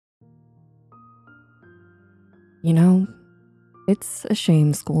You know, it's a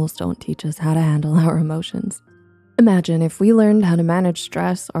shame schools don't teach us how to handle our emotions. Imagine if we learned how to manage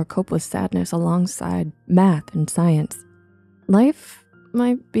stress or cope with sadness alongside math and science. Life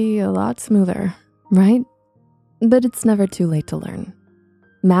might be a lot smoother, right? But it's never too late to learn.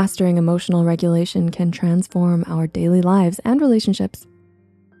 Mastering emotional regulation can transform our daily lives and relationships.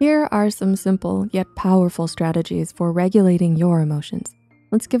 Here are some simple yet powerful strategies for regulating your emotions.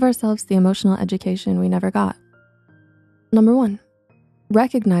 Let's give ourselves the emotional education we never got. Number 1,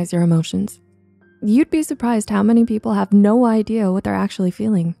 recognize your emotions. You'd be surprised how many people have no idea what they're actually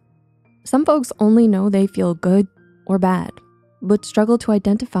feeling. Some folks only know they feel good or bad, but struggle to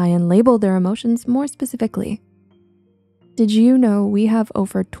identify and label their emotions more specifically. Did you know we have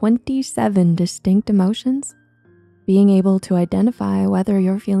over 27 distinct emotions? Being able to identify whether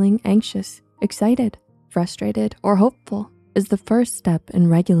you're feeling anxious, excited, frustrated, or hopeful is the first step in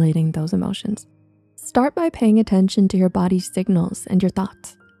regulating those emotions. Start by paying attention to your body's signals and your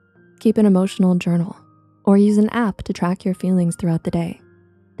thoughts. Keep an emotional journal or use an app to track your feelings throughout the day.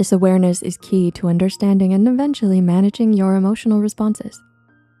 This awareness is key to understanding and eventually managing your emotional responses.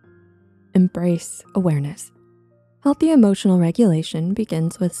 Embrace awareness. Healthy emotional regulation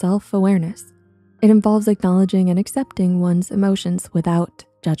begins with self-awareness. It involves acknowledging and accepting one's emotions without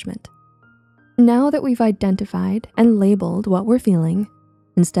judgment. Now that we've identified and labeled what we're feeling,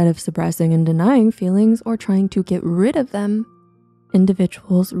 instead of suppressing and denying feelings or trying to get rid of them,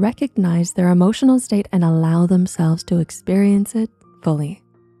 individuals recognize their emotional state and allow themselves to experience it fully.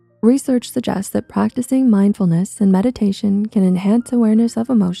 Research suggests that practicing mindfulness and meditation can enhance awareness of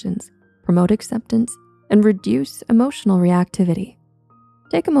emotions, promote acceptance, and reduce emotional reactivity.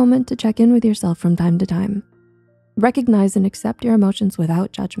 Take a moment to check in with yourself from time to time. Recognize and accept your emotions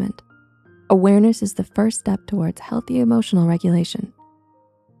without judgment. Awareness is the first step towards healthy emotional regulation.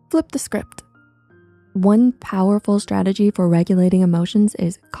 Flip the script. One powerful strategy for regulating emotions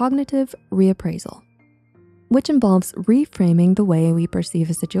is cognitive reappraisal, which involves reframing the way we perceive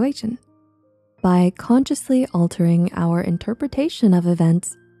a situation. By consciously altering our interpretation of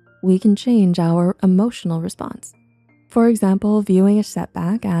events, we can change our emotional response. For example, viewing a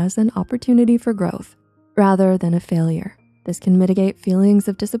setback as an opportunity for growth rather than a failure. This can mitigate feelings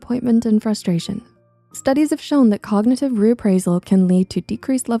of disappointment and frustration. Studies have shown that cognitive reappraisal can lead to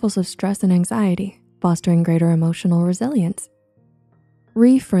decreased levels of stress and anxiety, fostering greater emotional resilience.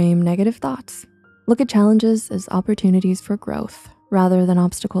 Reframe negative thoughts. Look at challenges as opportunities for growth rather than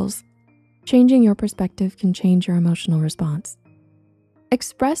obstacles. Changing your perspective can change your emotional response.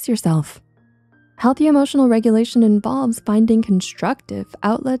 Express yourself. Healthy emotional regulation involves finding constructive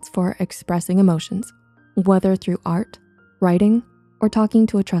outlets for expressing emotions, whether through art, writing, or talking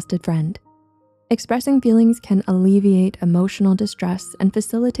to a trusted friend. Expressing feelings can alleviate emotional distress and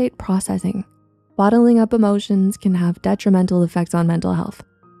facilitate processing. Bottling up emotions can have detrimental effects on mental health,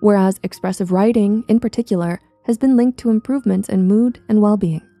 whereas expressive writing, in particular, has been linked to improvements in mood and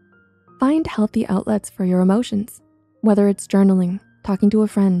well-being. Find healthy outlets for your emotions, whether it's journaling, talking to a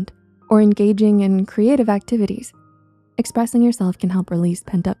friend, or engaging in creative activities. Expressing yourself can help release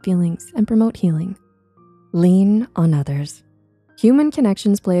pent-up feelings and promote healing. Lean on others. Human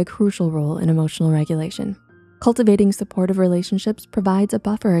connections play a crucial role in emotional regulation. Cultivating supportive relationships provides a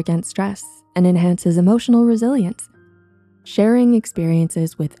buffer against stress and enhances emotional resilience. Sharing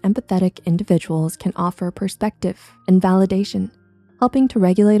experiences with empathetic individuals can offer perspective and validation, helping to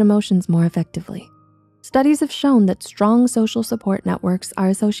regulate emotions more effectively. Studies have shown that strong social support networks are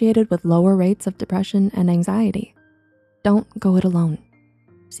associated with lower rates of depression and anxiety. Don't go it alone.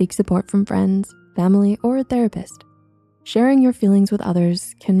 Seek support from friends, family, or a therapist. Sharing your feelings with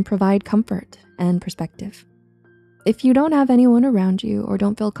others can provide comfort and perspective. If you don't have anyone around you or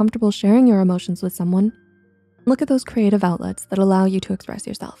don't feel comfortable sharing your emotions with someone, look at those creative outlets that allow you to express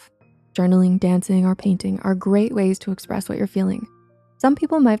yourself. Journaling, dancing, or painting are great ways to express what you're feeling. Some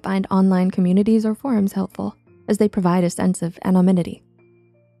people might find online communities or forums helpful as they provide a sense of anonymity.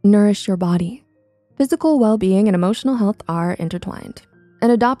 Nourish your body. Physical well-being and emotional health are intertwined,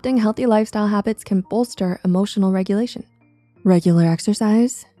 and adopting healthy lifestyle habits can bolster emotional regulation. Regular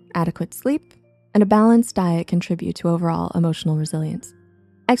exercise, adequate sleep, and a balanced diet contribute to overall emotional resilience.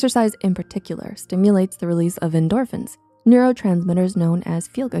 Exercise in particular stimulates the release of endorphins, neurotransmitters known as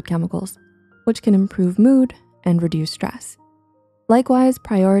feel-good chemicals, which can improve mood and reduce stress. Likewise,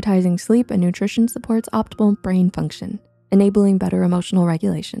 prioritizing sleep and nutrition supports optimal brain function, enabling better emotional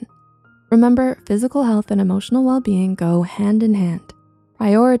regulation. Remember, physical health and emotional well-being go hand in hand.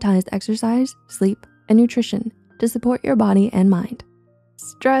 Prioritize exercise, sleep, and nutrition to support your body and mind.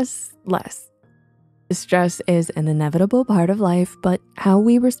 Stress less. Stress is an inevitable part of life, but how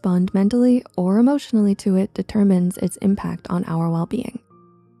we respond mentally or emotionally to it determines its impact on our well-being.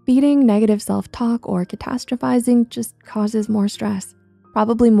 Feeding negative self-talk or catastrophizing just causes more stress,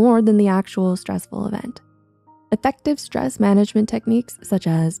 probably more than the actual stressful event. Effective stress management techniques such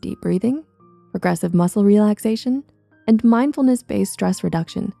as deep breathing, progressive muscle relaxation, and mindfulness-based stress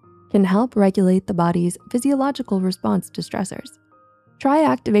reduction can help regulate the body's physiological response to stressors. Try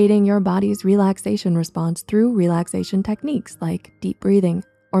activating your body's relaxation response through relaxation techniques like deep breathing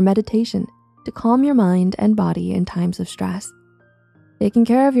or meditation to calm your mind and body in times of stress. Taking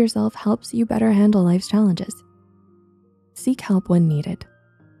care of yourself helps you better handle life's challenges. Seek help when needed.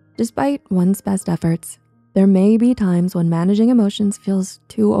 Despite one's best efforts, there may be times when managing emotions feels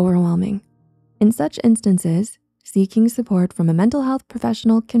too overwhelming. In such instances, seeking support from a mental health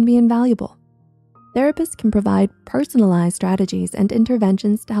professional can be invaluable. Therapists can provide personalized strategies and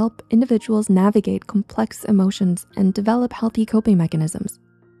interventions to help individuals navigate complex emotions and develop healthy coping mechanisms.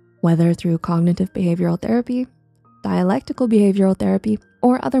 Whether through cognitive behavioral therapy, dialectical behavioral therapy,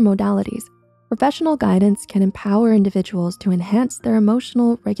 or other modalities, professional guidance can empower individuals to enhance their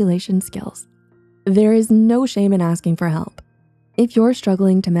emotional regulation skills. There is no shame in asking for help. If you're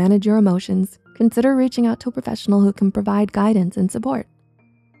struggling to manage your emotions, consider reaching out to a professional who can provide guidance and support.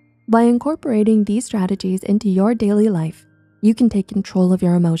 By incorporating these strategies into your daily life, you can take control of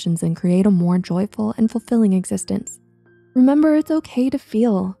your emotions and create a more joyful and fulfilling existence. Remember, it's okay to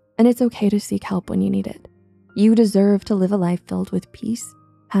feel, and it's okay to seek help when you need it. You deserve to live a life filled with peace,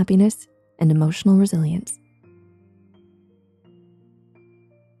 happiness, and emotional resilience.